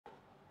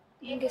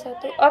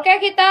G1. Oke,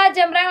 kita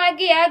jembreng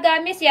lagi ya,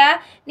 gamis ya.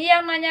 Ini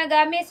yang nanya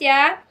gamis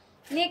ya.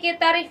 Ini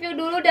kita review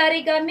dulu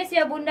dari gamis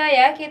ya Bunda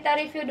ya. Kita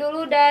review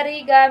dulu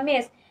dari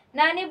gamis.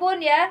 Nah ini Bun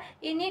ya,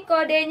 ini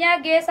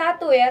kodenya G1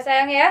 ya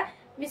sayang ya.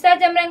 Bisa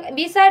jembreng,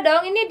 bisa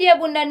dong. Ini dia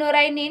Bunda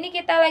Nuraini. Ini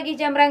kita lagi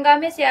jembreng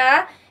gamis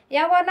ya.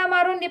 Yang warna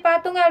marun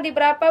dipatung LD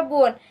berapa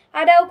Bun?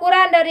 Ada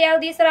ukuran dari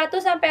LD 100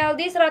 sampai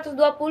LD 120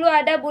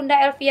 ada Bunda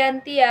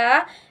Elvianti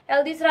ya.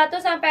 LD 100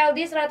 sampai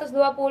LD 120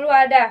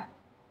 ada.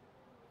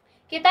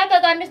 Kita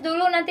ke gamis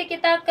dulu, nanti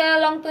kita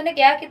ke long tunic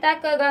ya. Kita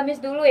ke gamis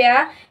dulu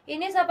ya.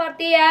 Ini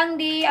seperti yang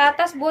di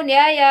atas Bun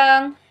ya,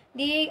 yang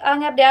di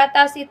anger di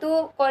atas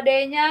itu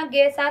kodenya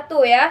G1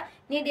 ya.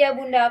 Ini dia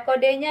Bunda,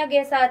 kodenya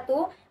G1,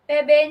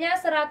 PB-nya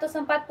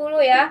 140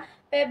 ya.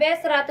 PB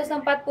 140.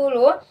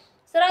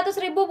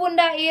 100.000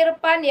 Bunda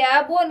Irfan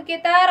ya Bun.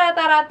 Kita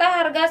rata-rata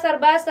harga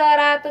serba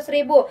 100.000.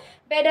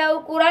 Beda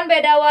ukuran,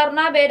 beda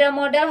warna, beda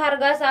model,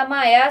 harga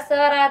sama ya.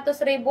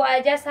 100.000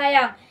 aja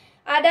sayang.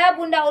 Ada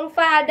Bunda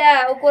Ulfa,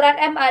 ada ukuran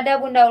M, ada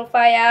Bunda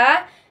Ulfa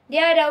ya.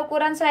 Dia ada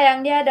ukuran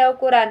sayang, dia ada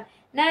ukuran.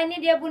 Nah ini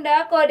dia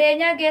Bunda,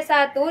 kodenya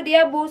G1.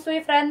 Dia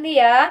busui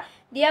friendly ya.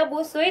 Dia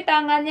busui,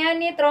 tangannya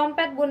nih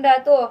trompet Bunda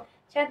tuh.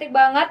 Cantik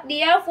banget.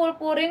 Dia full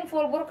puring,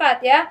 full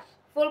brokat ya.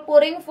 Full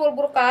puring, full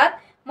brokat.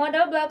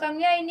 Model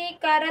belakangnya ini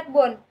karet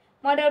Bun.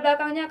 Model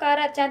belakangnya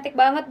karet, cantik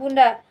banget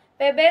Bunda.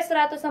 PB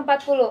 140.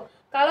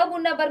 Kalau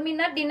Bunda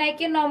berminat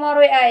dinaikin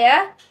nomor WA ya.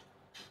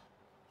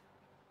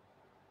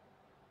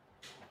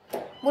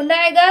 Bunda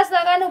Ega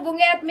silakan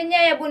hubungi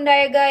adminnya ya Bunda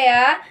Ega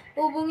ya.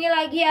 Hubungi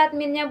lagi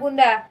adminnya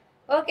Bunda.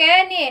 Oke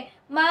nih,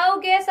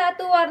 mau G1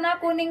 warna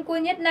kuning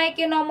kunyit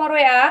naikin nomor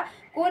WA.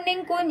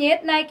 Kuning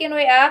kunyit naikin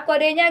WA,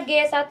 kodenya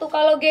G1.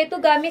 Kalau G itu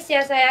gamis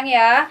ya sayang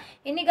ya.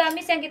 Ini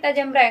gamis yang kita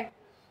jembreng.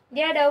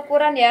 Dia ada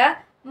ukuran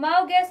ya.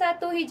 Mau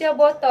G1 hijau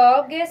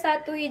botol,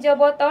 G1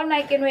 hijau botol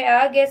naikin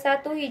WA,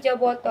 G1 hijau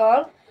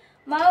botol.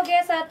 Mau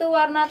G1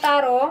 warna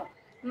taro,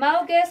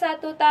 mau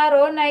G1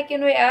 taro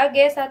naikin WA,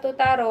 G1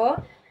 taro.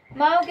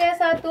 Mau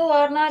G1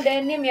 warna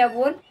denim ya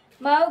Bun.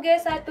 Mau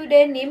G1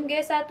 denim,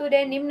 G1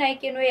 denim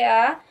naikin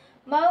WA.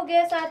 Mau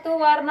G1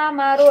 warna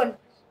marun.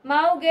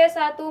 Mau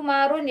G1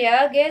 marun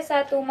ya,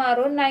 G1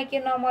 marun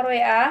naikin nomor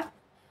WA.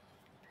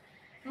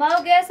 Mau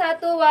G1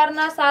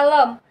 warna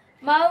salem.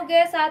 Mau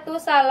G1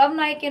 salem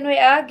naikin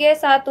WA,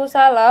 G1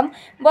 salem.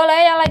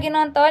 Boleh yang lagi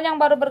nonton, yang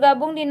baru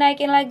bergabung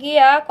dinaikin lagi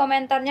ya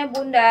komentarnya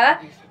Bunda.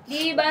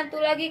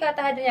 Dibantu lagi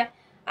kata hadirnya.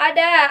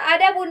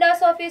 Ada Bunda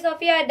Sofi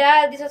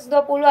ada di 120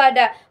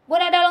 ada. Bun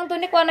ada long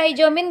tunik warna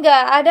hijau min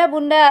enggak? Ada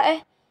Bunda,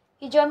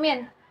 hijau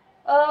min.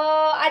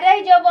 Ada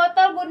hijau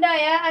botol Bunda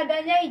ya,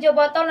 adanya hijau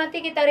botol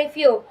nanti kita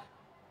review.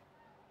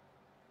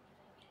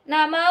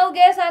 Nah, mau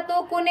G1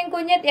 kuning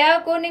kunyit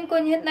ya, kuning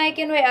kunyit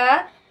naikin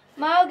WA.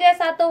 Mau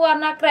G1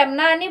 warna krem.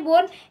 Nah, ini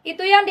Bun,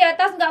 itu yang di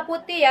atas nggak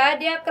putih ya,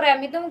 dia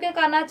krem. Itu mungkin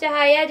karena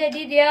cahaya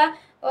jadi dia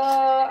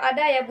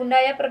ada ya Bunda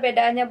ya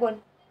perbedaannya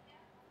Bun.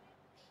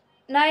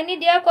 Nah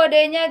ini dia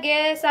kodenya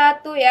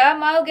G1 ya.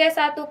 Mau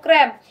G1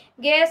 krem.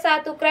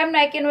 G1 krem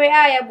naikin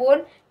WA ya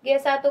Bun.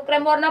 G1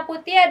 krem warna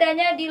putih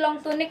adanya di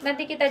long tunic.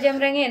 Nanti kita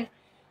jembrengin.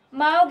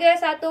 Mau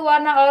G1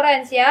 warna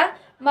orange ya.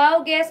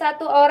 Mau G1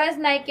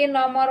 orange naikin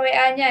nomor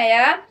WA nya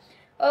ya.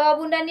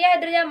 Bunda Nia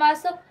hadirnya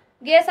masuk.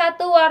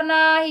 G1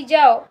 warna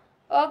hijau.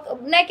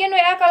 Naikin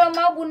WA kalau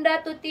mau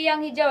Bunda Tuti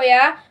yang hijau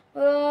ya.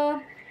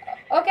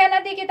 Oke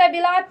nanti kita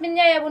bilang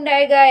adminnya ya Bunda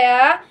Ega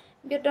ya.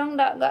 Biar dong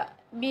enggak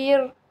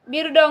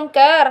biru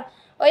dongker.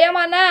 Oh yang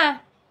mana?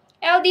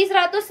 LD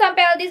 100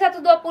 sampai LD 120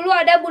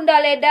 ada Bunda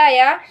Leda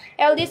ya.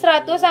 LD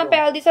 100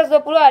 sampai LD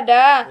 120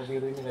 ada.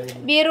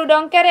 Biru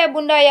dongker ya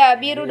Bunda ya.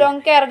 Biru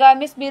dongker,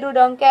 gamis biru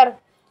dongker.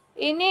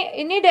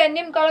 Ini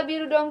denim, kalau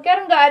biru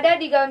dongker nggak ada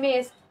di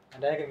gamis.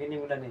 Ada kayak gini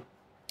Bunda nih.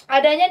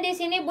 Adanya di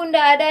sini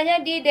Bunda,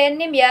 adanya di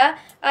denim ya.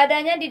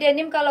 Adanya di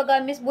denim kalau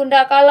gamis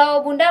Bunda.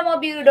 Kalau Bunda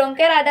mau biru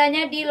dongker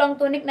adanya di long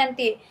tunic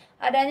nanti.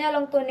 Adanya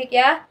long tunic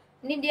ya.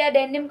 Ini dia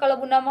denim, kalau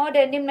Bunda mau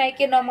denim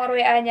naikin nomor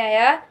WA-nya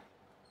ya.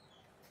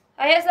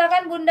 Ayo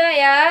silakan Bunda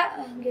ya.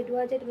 G2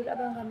 aja dulu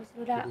Abang gamis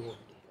Bunda.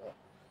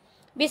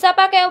 Bisa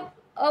pakai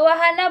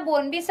wahana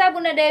Bun, bisa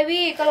Bunda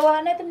Dewi. Kalau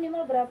wahana itu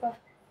minimal berapa?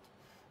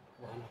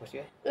 Wahana apa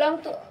sih ya?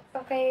 Long tuh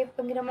pakai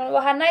pengiriman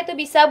wahana itu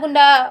bisa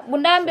Bunda.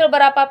 Bunda ambil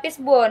berapa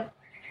piece Bun?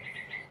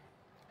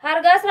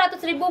 Harga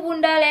 100.000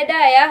 Bunda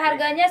Leda ya.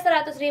 Harganya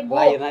 100.000.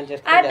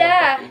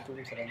 Ada.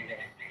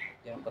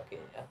 Jangan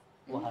pakai ya.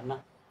 Wahana.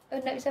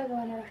 Enggak bisa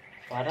wahana.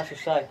 Wahana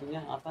susah itunya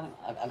apa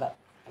agak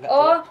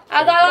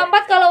agak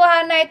lambat kalau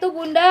wahana itu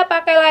Bunda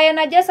pakai layan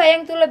aja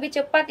sayang itu lebih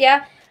cepat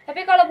ya.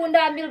 Tapi kalau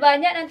Bunda ambil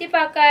banyak nanti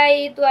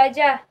pakai itu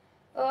aja.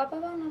 Apa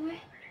Bang namanya?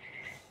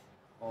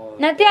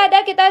 Nanti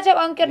ada kita cek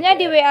ongkirnya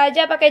di WA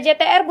aja pakai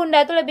JTR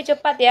Bunda itu lebih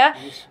cepat ya.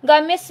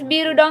 Gamis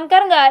biru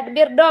dongker nggak?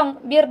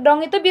 Birdong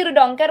itu biru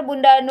dongker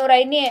Bunda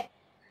Nuraini.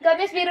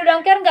 Gamis biru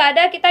dongker nggak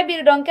ada, kita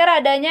biru dongker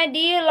adanya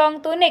di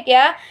long tunic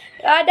ya.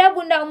 Ada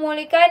Bunda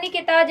Umulika, ini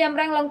kita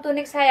jembreng long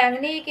tunic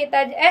sayang. Ini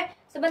kita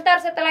sebentar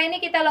setelah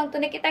ini kita long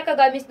tunic, kita ke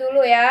gamis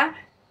dulu ya.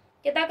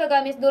 Kita ke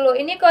gamis dulu.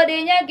 Ini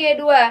kodenya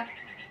G2.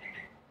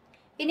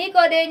 Ini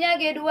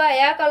kodenya G2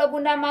 ya. Kalau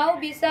Bunda mau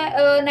bisa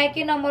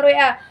naikin nomor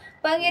WA.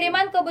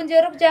 Pengiriman Kebun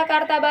Jeruk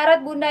Jakarta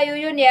Barat Bunda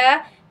Yuyun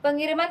ya.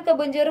 Pengiriman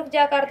Kebun Jeruk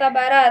Jakarta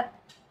Barat.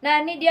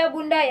 Nah, ini dia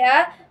Bunda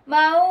ya.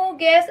 Mau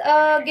guys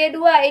G2.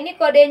 Ini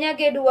kodenya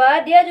G2.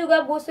 Dia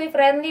juga busui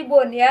friendly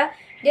Bun ya.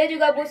 Dia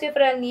juga busui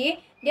friendly.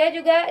 Dia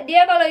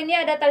kalau ini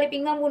ada tali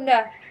pinggang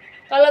Bunda.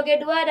 Kalau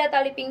G2 ada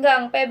tali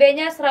pinggang.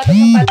 PB-nya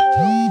 140.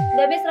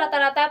 Gamis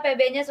rata-rata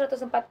PB-nya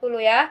 140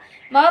 ya.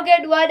 Mau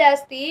G2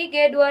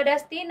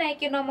 Dusty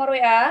naikin nomor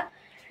WA.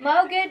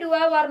 Mau G2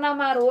 warna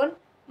marun.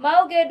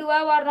 Mau G2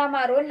 warna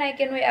marun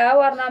naikin WA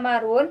warna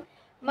marun.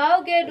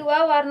 Mau G2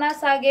 warna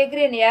sage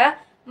green ya.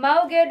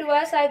 Mau G2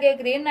 sage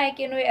green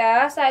naikin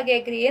WA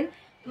sage green.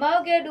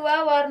 Mau G2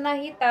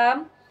 warna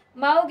hitam.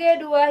 Mau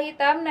G2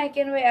 hitam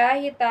naikin WA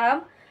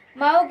hitam.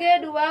 Mau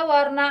G2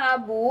 warna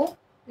abu.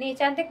 Nih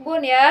cantik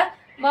Bun ya.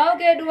 Mau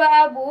G2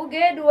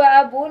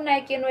 abu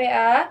naikin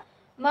WA.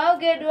 Mau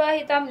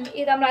G2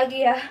 hitam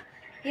lagi ya.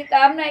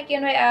 Hitam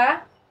naikin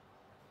WA.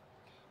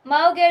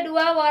 Mau G2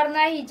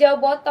 warna hijau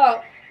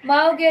botol.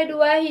 Mau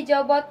G2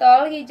 hijau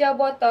botol.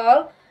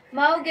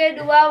 Mau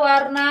G2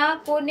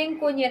 warna kuning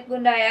kunyit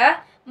Bunda ya.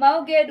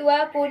 Mau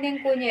G2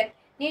 kuning kunyit.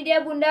 Ini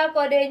dia Bunda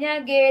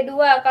kodenya G2.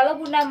 Kalau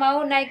Bunda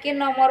mau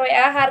naikin nomor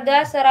WA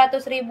harga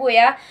 100.000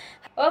 ya.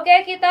 Oke,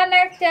 kita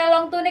next ke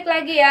long tunik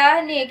lagi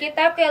ya. Nih,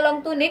 kita ke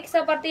long tunik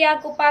seperti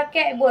yang aku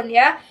pakai Bun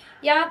ya.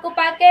 Yang aku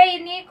pakai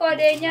ini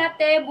kodenya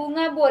T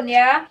bunga Bun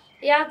ya.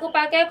 Yang aku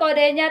pakai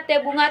kodenya T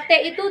bunga.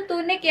 T itu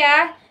tunik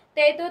ya.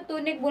 T itu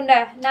tunik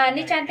Bunda. Nah,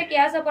 ini cantik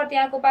ya seperti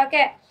yang aku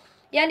pakai.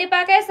 Yang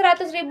dipakai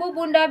 100.000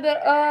 Bunda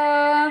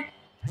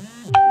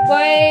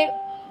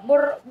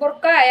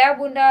burka ya,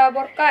 Bunda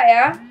burka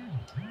ya.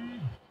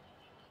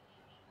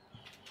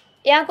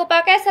 Yang aku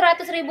pakai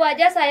 100.000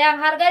 aja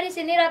sayang. Harga di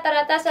sini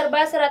rata-rata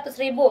serba 100.000.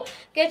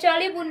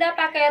 Kecuali Bunda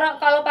pakai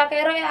rok. Kalau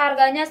pakai rok ya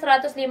harganya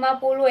 150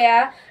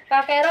 ya.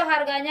 Pakai rok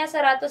harganya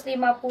 150.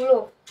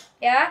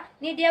 Ya,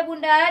 ini dia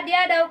Bunda,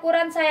 dia ada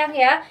ukuran sayang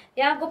ya.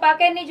 Yang aku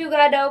pakai ini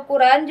juga ada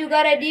ukuran, juga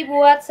ready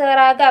buat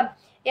seragam.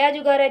 Ya,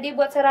 juga ready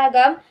buat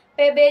seragam.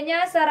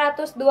 PB-nya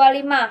 125.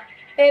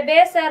 PB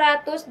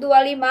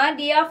 125,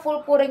 dia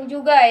full puring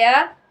juga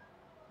ya.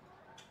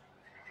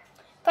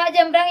 Kak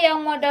jembrang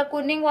yang model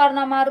kuning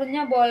warna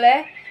marunnya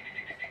boleh.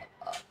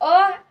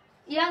 Oh,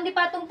 yang di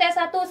patung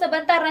T1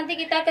 sebentar nanti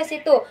kita ke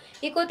situ.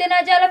 Ikutin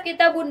aja live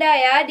kita Bunda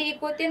ya,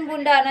 diikutin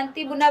Bunda,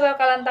 nanti Bunda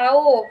bakalan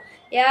tahu.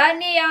 Ya,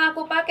 nih yang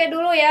aku pakai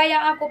dulu ya,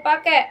 yang aku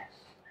pakai.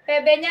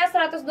 PB-nya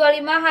 125,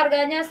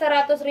 harganya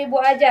 100.000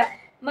 aja.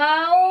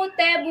 Mau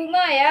teh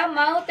bunga ya,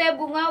 mau teh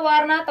bunga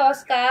warna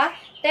Tosca.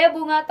 Teh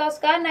bunga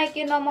Tosca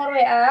naikin nomor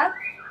WA.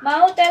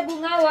 Mau teh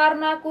bunga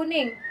warna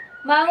kuning.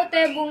 Mau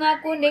teh bunga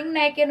kuning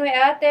naikin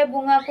WA teh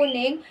bunga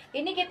kuning.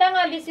 Ini kita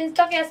ngabisin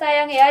stok ya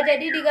sayang ya.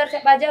 Jadi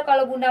digarsep aja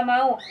kalau Bunda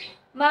mau.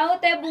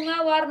 Mau teh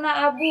bunga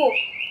warna abu.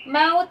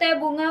 Mau teh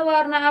bunga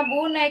warna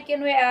abu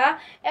naikin WA.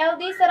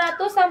 LD 100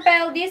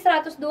 sampai LD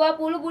 120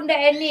 Bunda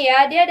Eni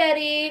ya. Dia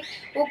dari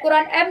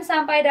ukuran M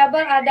sampai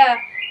double ada.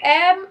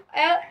 M,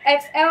 L,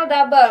 XL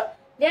double.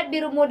 Lihat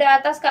biru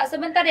muda atas Kak.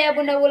 Sebentar ya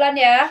Bunda Wulan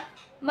ya.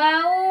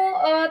 Mau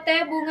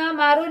teh bunga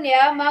marun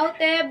ya. Mau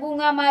teh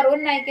bunga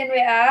marun naikin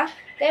WA.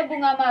 Teh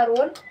bunga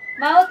marun.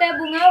 Mau teh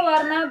bunga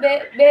warna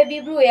baby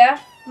blue ya.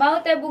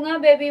 Mau teh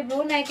bunga baby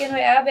blue naikin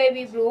WA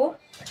baby blue.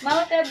 Mau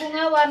teh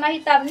bunga warna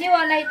hitam. Ini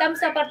warna hitam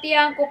seperti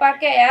yang aku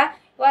pakai ya.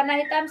 Warna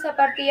hitam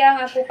seperti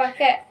yang aku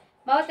pakai.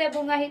 Mau teh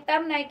bunga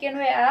hitam naikin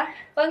WA.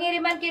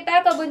 Pengiriman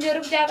kita ke Kebun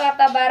Jeruk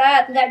Jakarta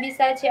Barat. Nggak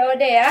bisa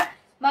COD ya.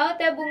 Mau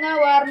teh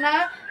bunga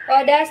warna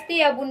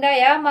dusty ya Bunda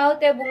ya. Mau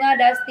teh bunga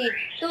dusty.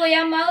 Tuh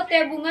yang mau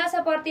teh bunga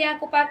seperti yang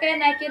aku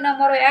pakai naikin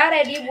nomor WA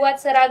ready buat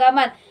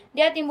seragaman.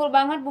 Dia timbul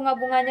banget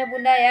bunga-bunganya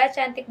Bunda ya,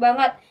 cantik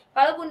banget.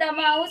 Kalau Bunda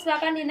mau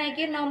silahkan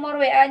dinaikin nomor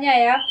WA-nya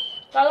ya.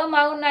 Kalau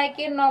mau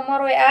naikin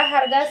nomor WA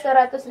harga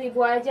 100.000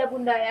 aja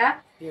Bunda ya.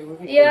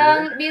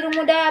 Yang biru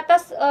muda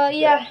atas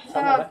iya.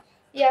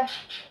 Iya.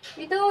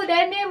 Itu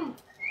denim.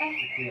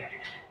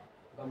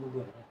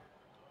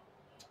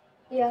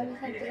 Iya,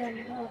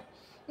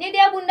 ini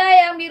dia Bunda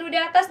yang biru di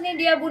atas nih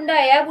dia Bunda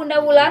ya,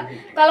 Bunda Wulan.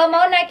 Kalau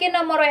mau naikin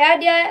nomor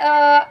WA dia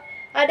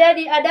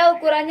ada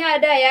ukurannya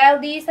ada ya,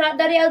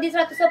 dari LD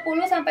 110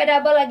 sampai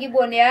double lagi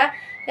Bun ya.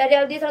 Dari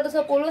LD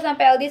 110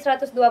 sampai LD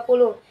 120.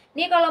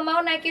 Nih kalau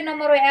mau naikin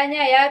nomor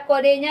WA-nya ya,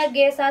 kodenya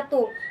G1.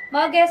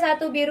 Mau G1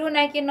 biru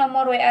naikin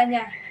nomor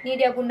WA-nya. Nih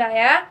dia Bunda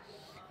ya.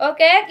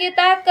 Oke,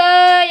 kita ke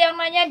yang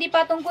namanya di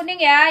patung kuning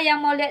ya. Yang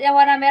mau lihat yang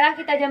warna merah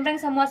kita jembreng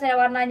semua saya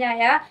warnanya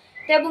ya.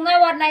 Teh bunga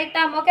warna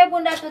hitam. Oke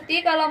Bunda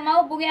Tuti, kalau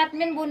mau hubungi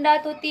admin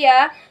Bunda Tuti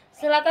ya.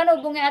 Silakan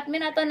hubungi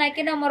admin atau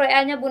naikin nomor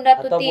WA-nya Bunda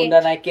Tuti. Atau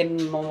Bunda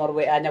naikin nomor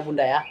WA-nya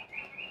Bunda ya.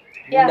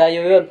 Bunda ya.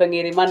 Yuyun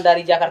pengiriman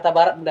dari Jakarta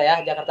Barat Bunda ya.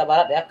 Jakarta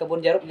Barat ya.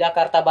 Kebun Jeruk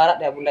Jakarta Barat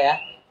ya Bunda ya.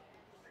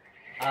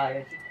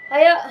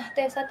 Ayo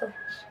T1.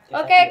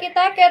 Oke,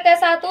 kita ke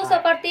T1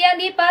 seperti yang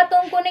di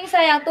patung kuning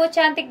sayang. Tuh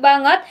cantik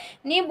banget.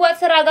 Ini buat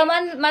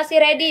seragaman masih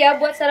ready ya.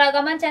 Buat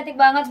seragaman cantik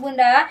banget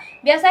Bunda.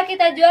 Biasa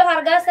kita jual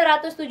harga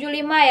 175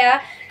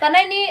 ya. Karena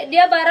ini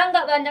dia barang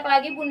nggak banyak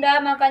lagi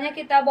Bunda. Makanya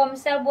kita bom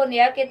sale Bun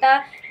ya.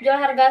 Kita jual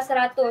harga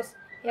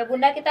 100. Ya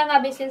Bunda, kita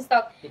ngabisin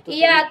stok.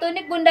 Iya,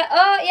 tunik Bunda.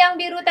 Oh, yang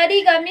biru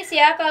tadi gamis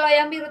ya. Kalau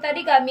yang biru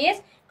tadi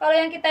gamis. Kalau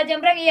yang kita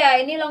jembreng iya,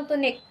 ini long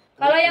tunik.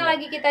 Kalau yang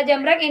lagi kita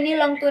jembreng ini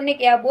long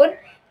tunik ya Bun.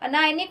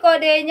 Nah ini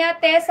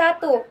kodenya T1.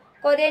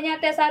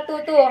 Kodenya T1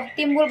 tuh.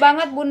 Timbul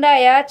banget Bunda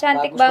ya.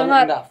 Cantik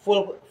banget. Bunda.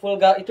 Full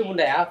itu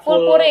Bunda ya.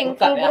 Full puring,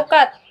 full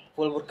brokat.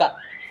 Full brokat.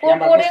 Full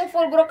puring,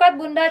 full brokat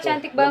Bunda.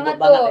 Cantik banget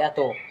tuh. Banget ya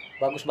tuh.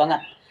 Bagus banget.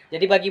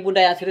 Jadi bagi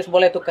Bunda yang serius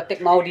boleh tuh ketik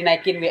mau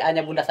dinaikin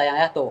WA-nya Bunda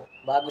sayang ya tuh.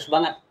 Bagus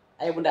banget.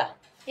 Ayo Bunda.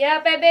 Ya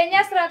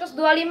PB-nya 125.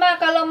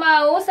 Kalau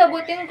mau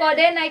sebutin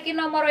kode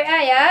naikin nomor WA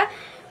ya.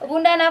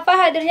 Bunda Nafa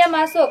hadirnya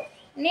masuk.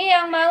 Ini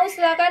yang mau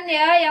silakan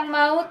ya, yang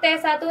mau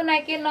T1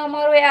 naikin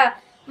nomor WA.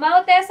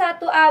 Mau T1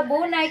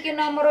 abu naikin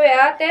nomor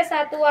WA,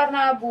 T1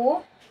 warna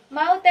abu.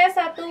 Mau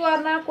T1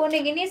 warna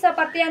kuning, ini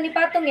seperti yang di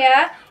patung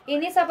ya.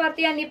 Ini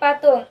seperti yang di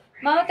patung.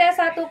 Mau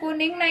T1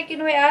 kuning naikin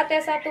WA,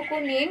 T1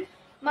 kuning.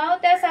 Mau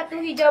T1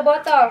 hijau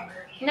botol.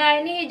 Nah,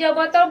 ini hijau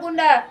botol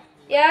Bunda.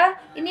 Ya,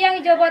 ini yang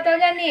hijau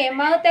botolnya nih.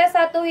 Mau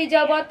T1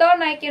 hijau botol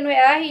naikin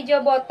WA, hijau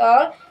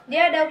botol.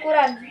 Dia ada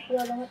ukuran. Dua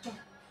banget loh.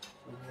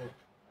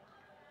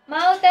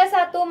 Mau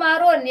T1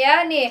 marun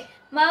ya nih.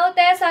 Mau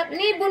T1.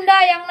 Ini Bunda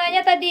yang nanya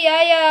tadi ya,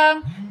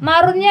 yang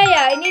marunnya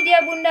ya. Ini dia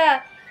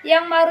Bunda.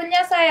 Yang marunnya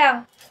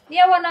sayang.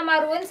 Dia warna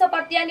marun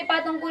seperti yang di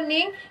patung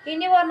kuning.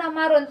 Ini warna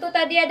marun. Tuh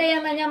tadi ada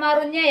yang nanya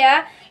marunnya ya.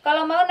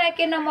 Kalau mau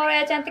naikin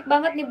nomornya cantik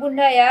banget nih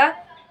Bunda ya.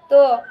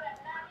 Tuh.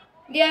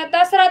 Di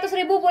atas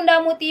 100.000 Bunda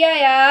Mutia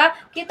ya.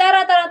 Kita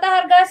rata-rata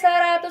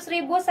harga 100.000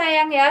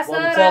 sayang ya.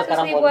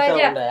 100.000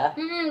 aja.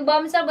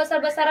 Bomsel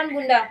besar-besaran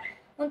Bunda.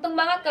 Untung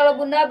banget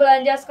kalau Bunda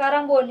belanja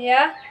sekarang Bun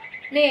ya.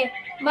 Nih,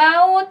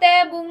 mau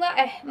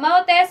mau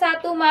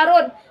T1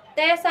 marun.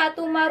 T1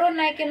 marun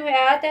naikin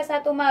WA,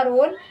 T1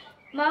 marun.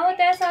 Mau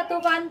T1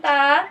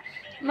 Fanta.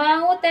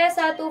 Mau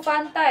T1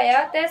 Fanta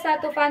ya,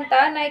 T1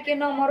 Fanta naikin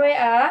nomor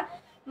WA.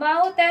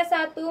 Mau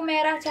T1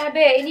 merah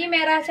cabe. Ini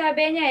merah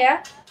cabenya ya.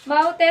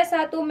 Mau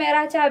T1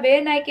 merah cabe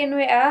naikin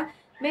WA.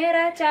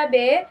 Merah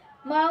cabe.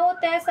 Mau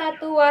T1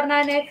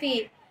 warna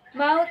navy.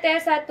 Mau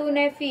T1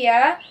 navy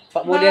ya.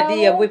 Pak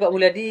Mulyadi ya Bu, Pak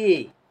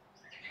Mulyadi.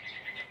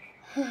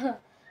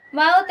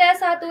 Mau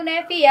T1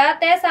 navy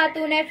ya. T1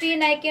 navy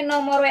naikin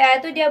nomor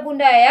WA itu dia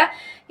Bunda ya.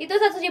 Itu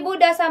 100.000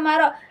 udah sama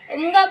rok.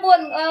 Enggak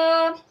Bun,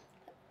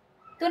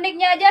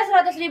 tuniknya aja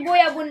 100.000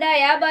 ya Bunda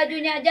ya.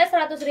 Bajunya aja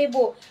 100.000.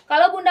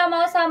 Kalau Bunda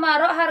mau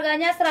sama rok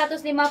harganya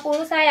 150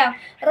 sayang.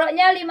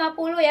 Roknya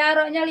 50 ya,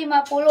 roknya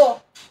 50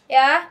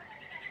 ya.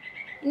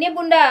 Ini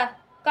Bunda.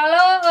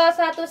 Kalau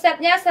satu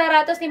setnya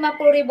 150.000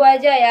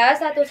 aja ya.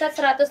 Satu set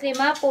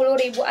 150.000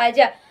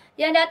 aja.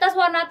 Yang di atas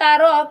warna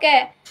taro,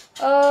 oke.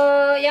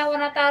 Yang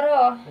warna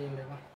taro.